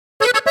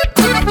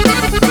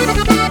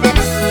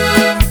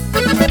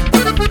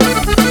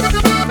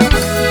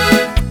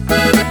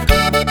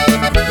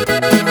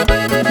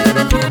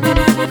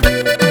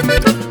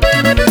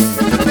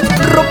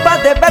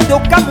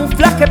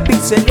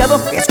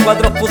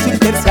soy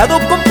terciado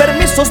con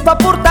permisos pa'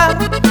 portar.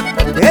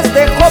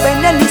 Desde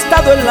joven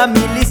enlistado en la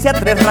milicia,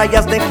 3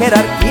 rayas de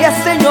jerarquía,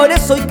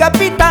 señores, soy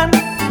capitán.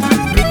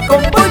 Mi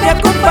convoy me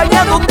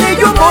acompaña donde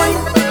yo voy.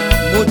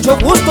 Mucho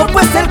gusto,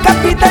 pues el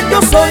capitán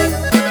yo soy.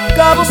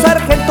 Cabo,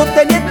 sargento,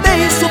 teniente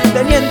y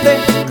subteniente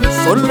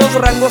son los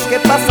rangos que he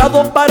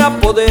pasado para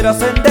poder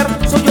ascender.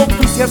 Soy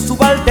oficial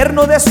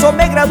subalterno, de eso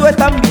me gradué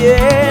también.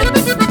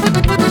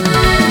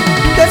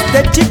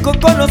 Desde chico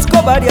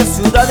conozco varias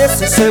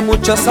ciudades, hice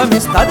muchas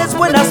amistades,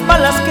 buenas,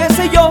 malas, qué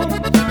sé yo.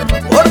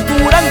 Por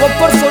Durango,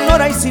 por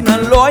Sonora y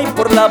Sinaloa, y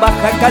por la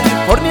Baja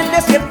California, el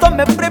desierto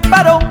me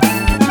preparó.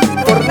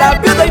 Por la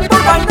Viuda y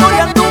por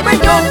Bañoria anduve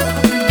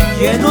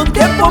yo, y en un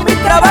tiempo mi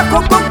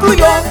trabajo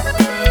concluyó.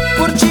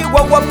 Por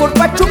Chihuahua, por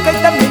Pachuca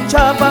y también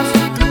Chiapas,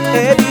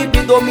 he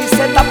vivido mis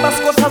etapas,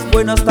 cosas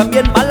buenas,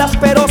 también malas,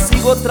 pero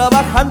sigo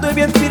trabajando y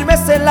bien firmes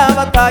en la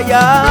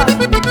batalla.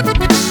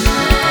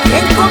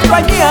 En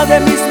compañía de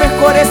mis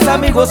mejores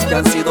amigos, que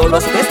han sido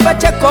los que es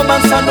Pacheco,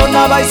 Manzano,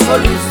 Nava y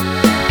Solís.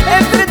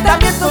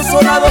 Enfrentamientos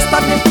sonados,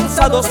 también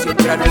cruzados,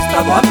 siempre han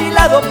estado a mi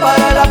lado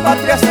para la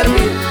patria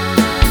servir.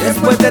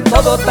 Después de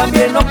todo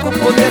también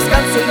ocupo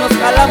descanso y nos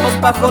jalamos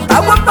pa'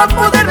 Jotagua pa'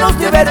 podernos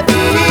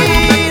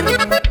divertir.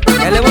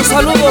 Dale un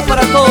saludo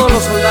para todos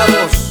los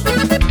soldados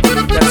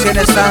que recién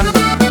están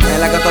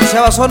en la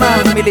 14ª zona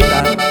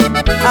militar.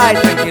 Ay,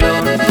 tranquilo,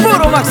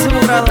 puro Maximo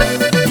Grado,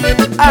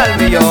 al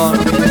millón.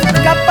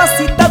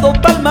 Capacitado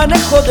para el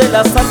manejo de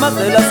las armas,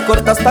 de las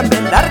cortas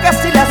también largas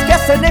y las que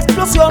hacen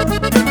explosión.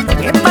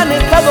 He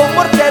manejado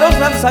morteros,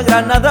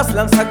 lanzagranadas,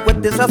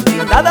 lanzacohetes, las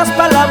blindadas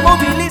para la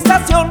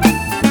movilización.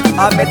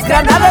 Aves,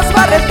 granadas,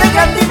 barres de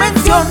gran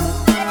dimensión,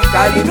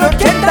 calibre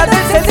 80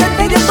 del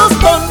 60 y de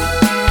tostón.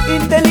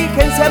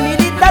 Inteligencia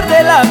militar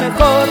de la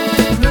mejor,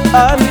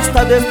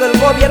 amistades del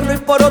gobierno y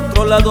por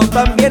otro lado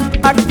también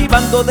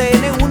activando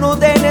DN1,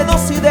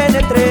 DN2 y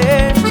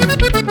DN3.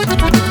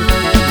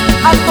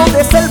 Alto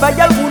de selva y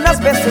algunas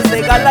veces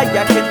de gala, y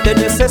a gente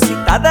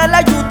necesitada la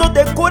ayudo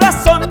de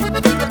corazón.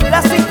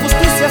 Las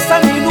injusticias a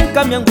mí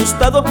nunca me han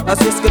gustado,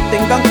 así es que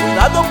tengan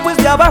cuidado, pues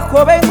de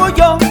abajo vengo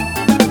yo.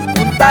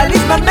 Un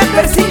talismán me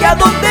persigue a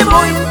donde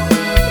voy,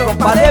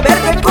 ropa de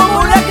verde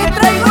como la que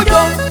traigo yo.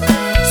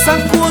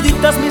 San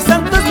Juditas, mi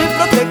santo es mi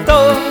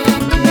protector,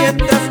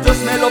 mientras Dios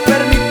me lo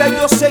permita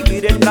yo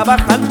seguiré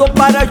trabajando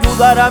para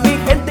ayudar a mi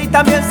gente y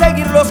también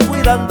seguirlos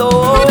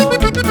cuidando.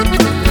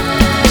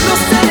 Los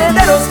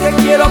herederos que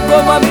quiero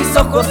como a mis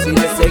ojos y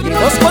les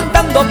seguimos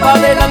contando pa'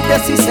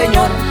 adelante, sí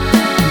señor.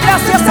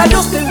 Gracias a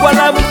Dios tengo a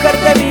la mujer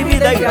de mi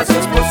vida y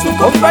gracias por su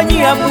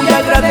compañía, muy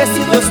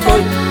agradecido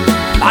estoy.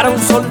 Para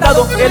un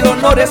soldado el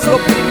honor es lo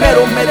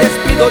primero, me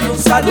despido y un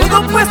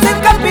saludo, pues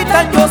el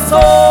capitán yo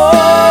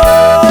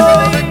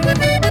soy.